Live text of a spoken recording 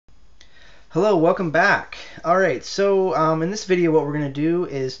Hello, welcome back. Alright, so in this video what we're going to do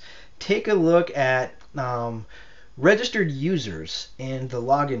is take a look at registered users in the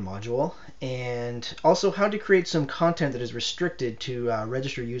login module, and also how to create some content that is restricted to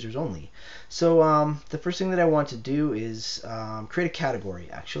registered users only. So the first thing that I want to do is create a category,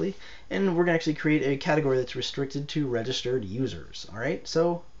 actually, and we're going to actually create a category that's restricted to registered users. Alright,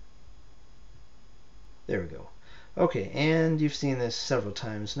 so there we go. Okay, and you've seen this several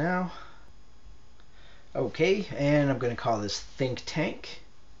times now. Okay, and I'm going to call this think tank.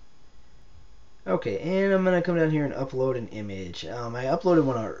 Okay, and I'm going to come down here and upload an image. I uploaded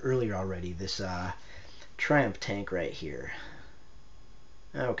one earlier already, this Triumph tank right here.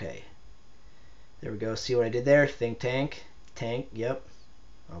 Okay, there we go. See what I did there? Think tank, tank, yep.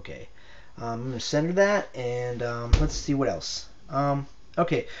 Okay, I'm going to center that, and let's see what else.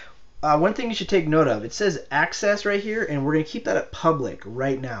 Okay, one thing you should take note of, it says access right here, and we're going to keep that at public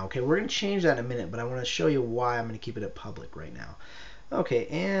right now. Okay, we're going to change that in a minute, but I want to show you why I'm going to keep it at public right now. Okay,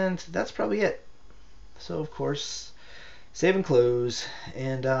 and that's probably it. So, of course, save and close,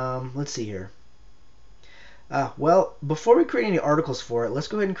 and let's see here. Well, before we create any articles for it, let's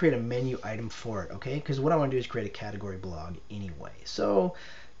go ahead and create a menu item for it, okay? Because what I want to do is create a category blog anyway. So,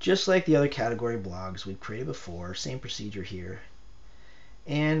 just like the other category blogs we've created before, same procedure here.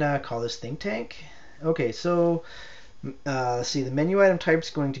 And call this think tank. Okay, so let's see, the menu item type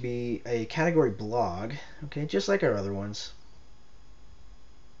is going to be a category blog, okay, just like our other ones.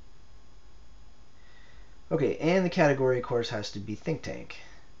 Okay, and the category, of course, has to be think tank.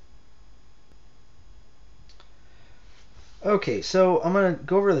 Okay, so I'm going to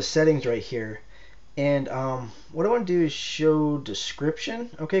go over the settings right here. And what I want to do is show description,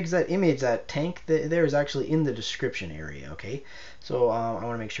 okay, because that image, that tank there is actually in the description area, okay? So I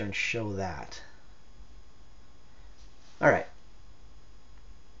want to make sure and show that. Alright,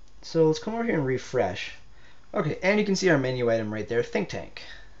 so let's come over here and refresh. Okay, and you can see our menu item right there, think tank.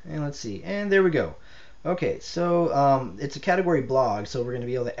 And let's see, and there we go. Okay, so it's a category blog, so we're going to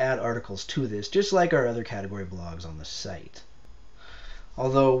be able to add articles to this, just like our other category blogs on the site.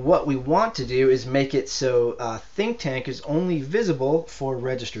 Although what we want to do is make it so think tank is only visible for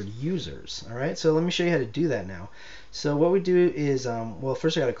registered users. All right, so let me show you how to do that now. So what we do is, well,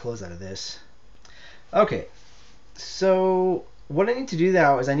 first I got to close out of this. Okay, so what I need to do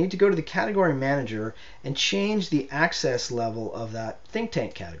now is I need to go to the category manager and change the access level of that think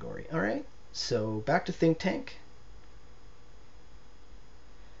tank category. All right, so back to think tank.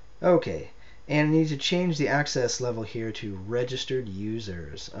 Okay. And I need to change the access level here to registered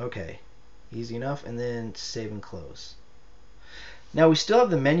users. Okay, easy enough. And then save and close. Now we still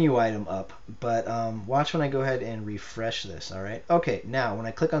have the menu item up, but watch when I go ahead and refresh this. All right. Okay. Now when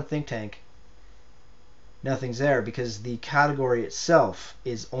I click on think tank, nothing's there because the category itself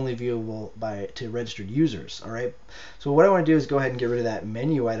is only viewable to registered users. All right. So what I want to do is go ahead and get rid of that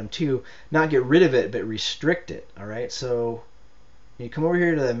menu item too. Not get rid of it, but restrict it. All right. So you come over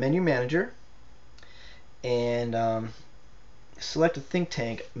here to the menu manager and select a think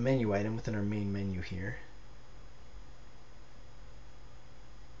tank menu item within our main menu here.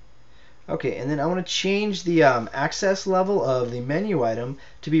 Okay, and then I want to change the access level of the menu item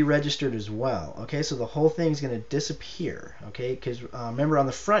to be registered as well. Okay, so the whole thing is going to disappear. Okay, because remember on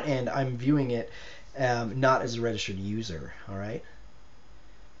the front end I'm viewing it not as a registered user. All right.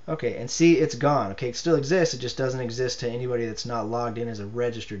 Okay, and see, it's gone. Okay, it still exists, it just doesn't exist to anybody that's not logged in as a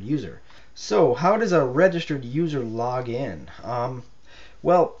registered user. So how does a registered user log in?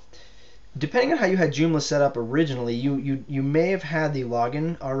 Well, depending on how you had Joomla set up originally, you may have had the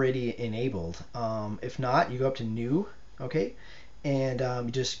login already enabled. If not, you go up to New, okay, and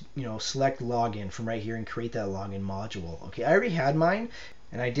you just select login from right here and create that login module. Okay, I already had mine,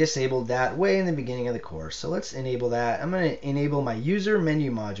 and I disabled that way in the beginning of the course. So let's enable that. I'm going to enable my user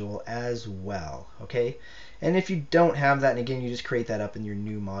menu module as well. Okay, and if you don't have that, and again, you just create that up in your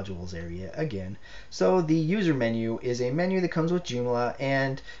new modules area again. So the user menu is a menu that comes with Joomla,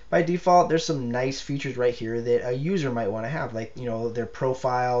 and by default there's some nice features right here that a user might want to have, like their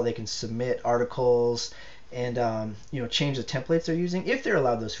profile. They can submit articles and change the templates they're using if they're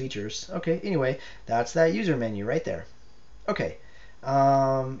allowed those features. Okay, anyway, that's that user menu right there. Okay.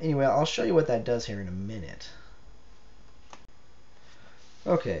 Anyway, I'll show you what that does here in a minute.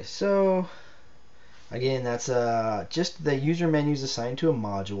 Okay, so again, that's just the user menus assigned to a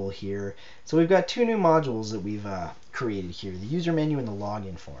module here. So we've got two new modules that we've created here, the user menu and the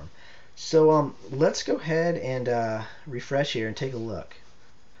login form. So let's go ahead and refresh here and take a look.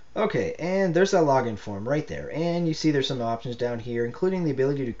 Okay, and there's that login form right there, and you see there's some options down here, including the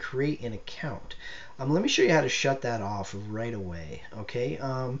ability to create an account. Let me show you how to shut that off right away. Okay,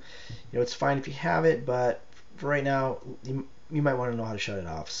 it's fine if you have it, but for right now, you might want to know how to shut it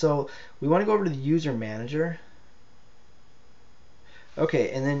off. So we want to go over to the user manager.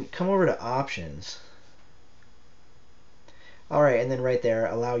 Okay, and then come over to options. All right, and then right there,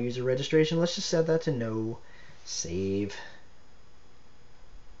 allow user registration. Let's just set that to no. Save.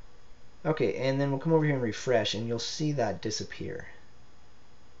 Okay, and then we'll come over here and refresh, and you'll see that disappear.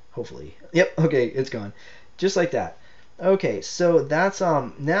 Hopefully. Yep, okay, it's gone. Just like that. Okay, so that's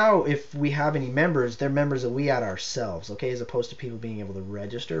now if we have any members, they're members that we add ourselves, okay, as opposed to people being able to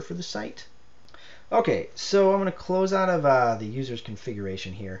register for the site. Okay, so I'm going to close out of the user's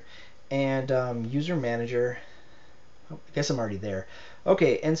configuration here, and user manager. Oh, I guess I'm already there.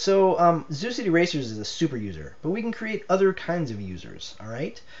 Okay, and so Zoo City Racers is a super user, but we can create other kinds of users, all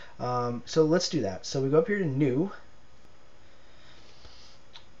right? So let's do that. So we go up here to new.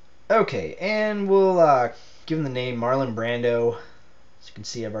 Okay, and we'll give him the name Marlon Brando. As you can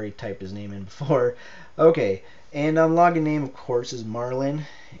see, I've already typed his name in before. Okay, and login name, of course, is Marlon.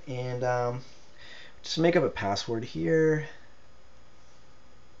 And just make up a password here.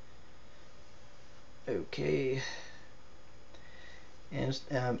 Okay. And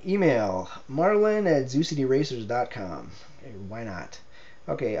email marlon@zoocityracers.com. Why not?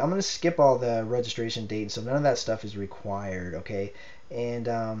 Okay, I'm going to skip all the registration date, so none of that stuff is required, okay? And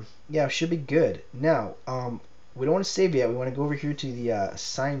yeah, should be good. Now, we don't want to save yet. We want to go over here to the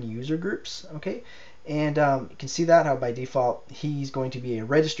assign user groups, okay? And you can see that how by default he's going to be a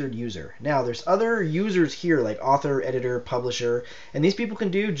registered user. Now there's other users here like author, editor, publisher, and these people can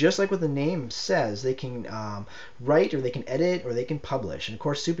do just like what the name says. They can write, or they can edit, or they can publish. And of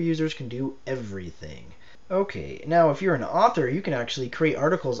course super users can do everything. Okay, now if you're an author, you can actually create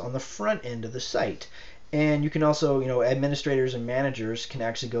articles on the front end of the site. And you can also, administrators and managers can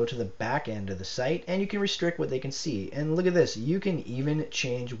actually go to the back end of the site, and you can restrict what they can see. And look at this, you can even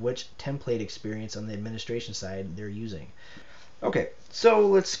change which template experience on the administration side they're using. Okay, so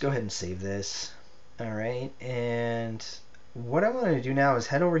let's go ahead and save this. All right, and what I'm going to do now is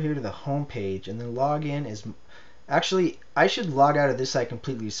head over here to the home page and then log in as... Actually, I should log out of this site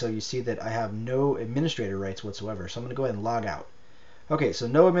completely so you see that I have no administrator rights whatsoever. So I'm going to go ahead and log out. Okay, so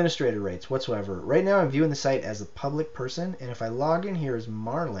no administrator rights whatsoever. Right now I'm viewing the site as a public person, and if I log in here as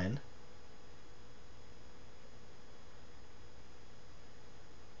Marlon,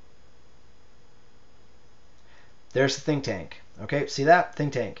 there's the think tank. Okay, see that?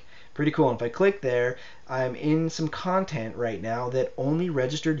 Think tank. Pretty cool. And if I click there, I'm in some content right now that only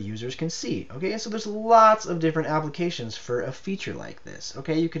registered users can see. Okay, so there's lots of different applications for a feature like this.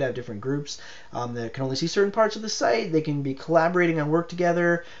 Okay, you could have different groups that can only see certain parts of the site. They can be collaborating on work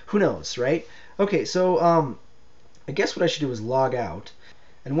together. Who knows, right? Okay, so I guess what I should do is log out.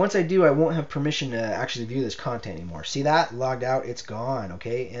 And once I do, I won't have permission to actually view this content anymore. See that? Logged out, it's gone,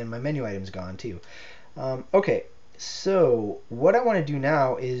 okay? And my menu item's gone too. Okay. So what I want to do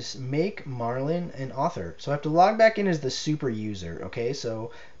now is make Marlon an author. So I have to log back in as the super user. Okay, so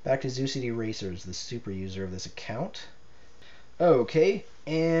back to Zoo City Racers, the super user of this account. Okay,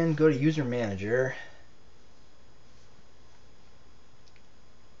 and go to user manager.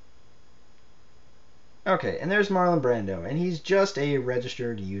 Okay, and there's Marlon Brando, and he's just a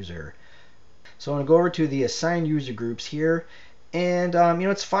registered user. So I'm going to go over to the assigned user groups here. And,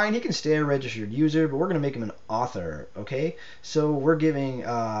 it's fine. He can stay a registered user, but we're going to make him an author, okay? So we're giving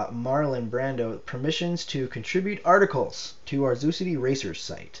Marlon Brando permissions to contribute articles to our Zoo City Racers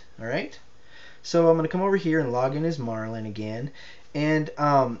site, all right? So I'm going to come over here and log in as Marlon again. And,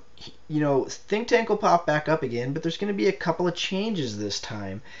 Think Tank will pop back up again, but there's going to be a couple of changes this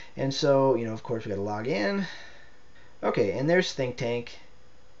time. And so, of course, we got to log in. Okay, and there's Think Tank.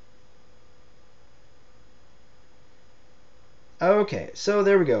 Okay, so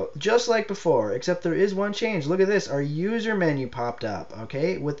there we go. Just like before, except there is one change. Look at this. Our user menu popped up,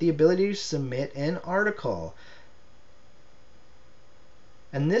 okay, with the ability to submit an article.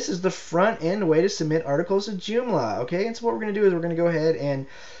 And this is the front end way to submit articles to Joomla, okay? And so what we're going to do is we're going to go ahead and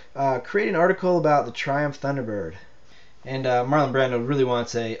create an article about the Triumph Thunderbird. And Marlon Brando really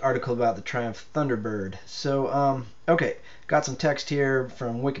wants an article about the Triumph Thunderbird. So, okay, got some text here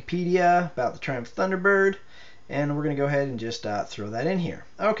from Wikipedia about the Triumph Thunderbird. And we're going to go ahead and just throw that in here.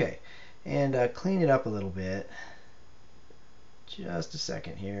 Okay, and clean it up a little bit. Just a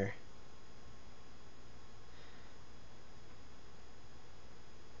second here.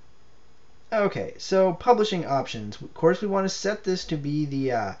 Okay, so publishing options. Of course, we want to set this to be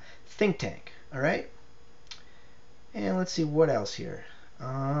the think tank. All right. And let's see what else here.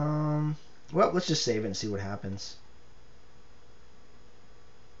 Well, let's just save it and see what happens.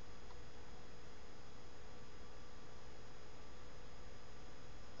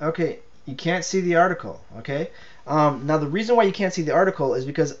 Okay, you can't see the article, okay? Now, the reason why you can't see the article is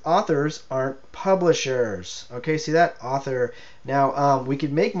because authors aren't publishers, okay? See that? Author. Now, we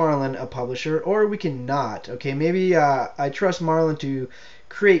could make Marlon a publisher, or we can not, okay? Maybe I trust Marlon to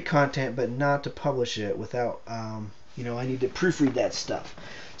create content, but not to publish it without, I need to proofread that stuff.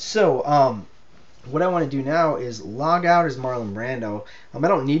 So, what I want to do now is log out as Marlon Brando. I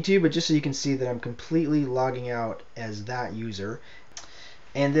don't need to, but just so you can see that I'm completely logging out as that user.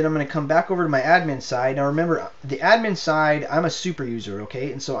 And then I'm going to come back over to my admin side. Now remember, the admin side, I'm a super user,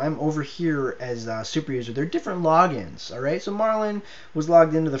 okay? And so I'm over here as a super user. They're different logins, all right? So Marlon was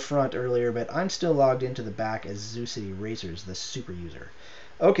logged into the front earlier, but I'm still logged into the back as Zoo City Racers, the super user.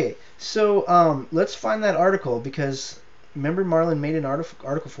 Okay, so let's find that article because remember Marlon made an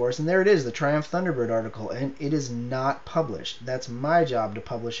article for us, and there it is, the Triumph Thunderbird article, and it is not published. That's my job to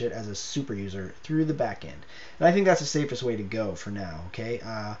publish it as a super user through the back end. And I think that's the safest way to go for now, okay?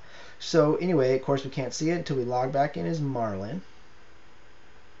 So anyway, of course we can't see it until we log back in as Marlon.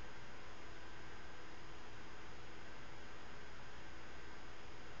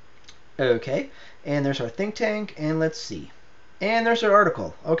 Okay, and there's our think tank, and let's see. And there's our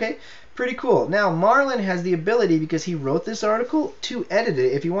article, okay? Pretty cool. Now, Marlon has the ability, because he wrote this article, to edit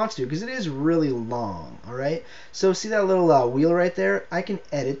it if he wants to, because it is really long, all right? So see that little wheel right there? I can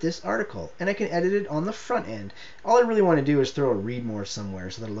edit this article, and I can edit it on the front end. All I really want to do is throw a read more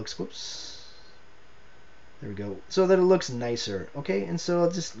somewhere so that it looks, whoops, there we go, so that it looks nicer, okay? And so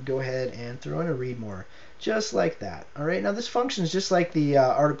I'll just go ahead and throw in a read more, just like that, all right? Now this functions just like the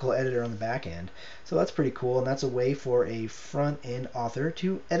article editor on the back end, so that's pretty cool, and that's a way for a front-end author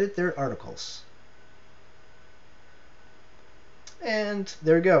to edit their articles. And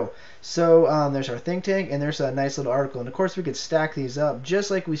there we go. So there's our think tank, and there's a nice little article. And of course, we could stack these up just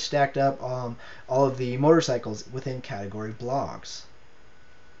like we stacked up all of the motorcycles within category blogs.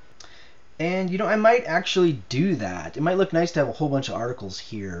 And I might actually do that. It might look nice to have a whole bunch of articles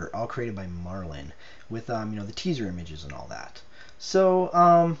here, all created by Marlon, with the teaser images and all that.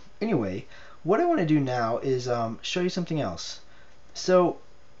 So anyway, what I want to do now is show you something else. So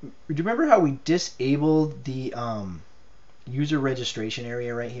do you remember how we disabled the user registration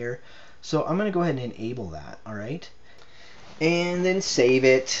area right here? So I'm going to go ahead and enable that, all right? And then save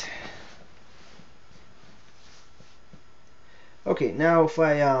it. Okay, now if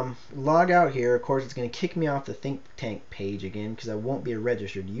I log out here, of course it's going to kick me off the think tank page again because I won't be a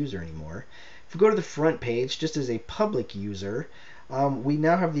registered user anymore. If we go to the front page, just as a public user, we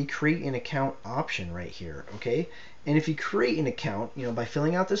now have the create an account option right here, okay? And if you create an account, by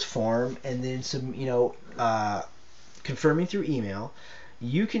filling out this form and then some, confirming through email,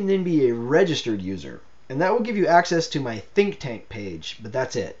 you can then be a registered user. And that will give you access to my think tank page, but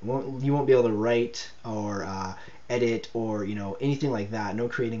that's it. You won't be able to write or edit or anything like that, no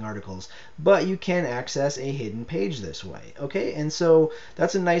creating articles, but you can access a hidden page this way, okay? And so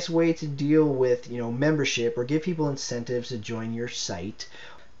that's a nice way to deal with membership or give people incentives to join your site.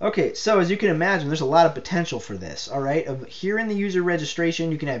 Okay, so as you can imagine, there's a lot of potential for this, all right? Here in the user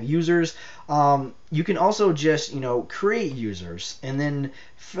registration, you can have users. You can also just, create users. And then,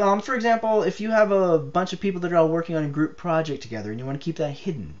 for example, if you have a bunch of people that are all working on a group project together and you want to keep that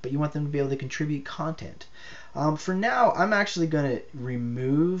hidden, but you want them to be able to contribute content. For now, I'm actually going to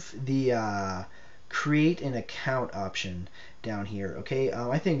remove the create an account option down here, okay?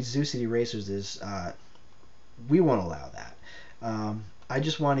 I think Zoo City Racers is, we won't allow that. I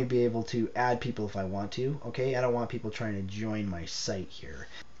just want to be able to add people if I want to, okay? I don't want people trying to join my site here.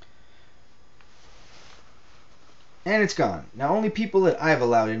 And it's gone. Now only people that I've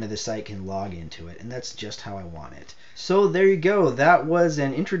allowed into the site can log into it, and that's just how I want it. So there you go. That was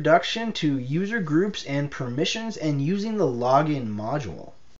an introduction to user groups and permissions and using the login module.